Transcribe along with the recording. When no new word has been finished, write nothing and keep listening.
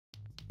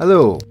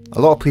Hello!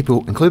 A lot of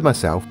people, including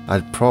myself,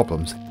 had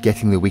problems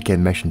getting the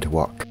weekend mission to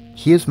work.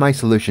 Here's my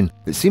solution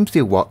that seems to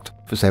have worked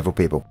for several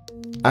people.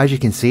 As you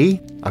can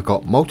see, I've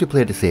got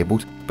multiplayer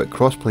disabled but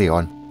crossplay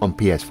on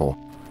PS4.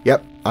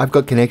 Yep, I've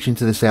got connection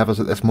to the servers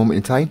at this moment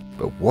in time,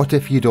 but what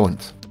if you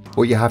don't?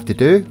 What you have to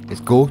do is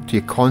go to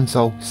your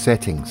console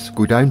settings.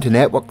 Go down to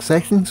network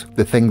settings,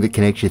 the thing that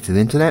connects you to the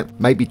internet,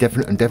 might be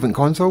different on different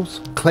consoles.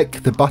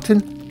 Click the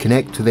button,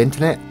 connect to the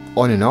internet,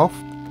 on and off.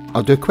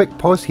 I'll do a quick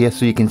pause here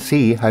so you can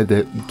see how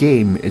the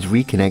game is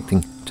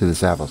reconnecting to the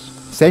servers.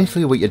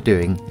 Essentially what you're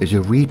doing is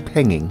you're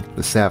re-pinging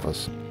the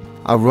servers.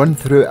 I'll run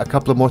through it a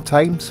couple of more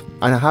times,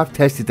 and I have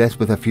tested this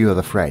with a few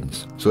other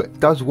friends, so it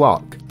does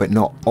work, but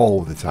not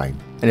all the time.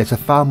 And it's a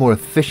far more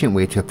efficient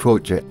way to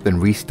approach it than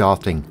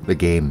restarting the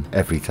game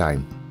every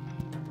time.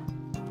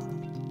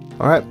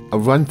 Alright, I'll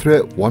run through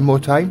it one more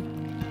time.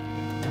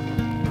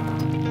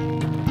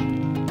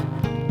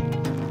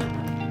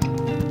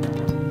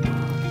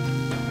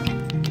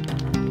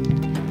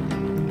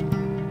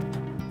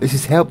 This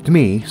has helped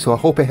me, so I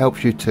hope it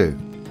helps you too.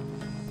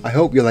 I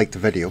hope you liked the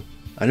video,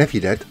 and if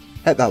you did,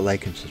 hit that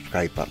like and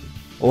subscribe button,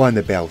 or on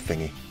the bell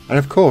thingy. And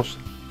of course,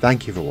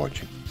 thank you for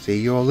watching. See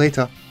you all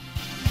later.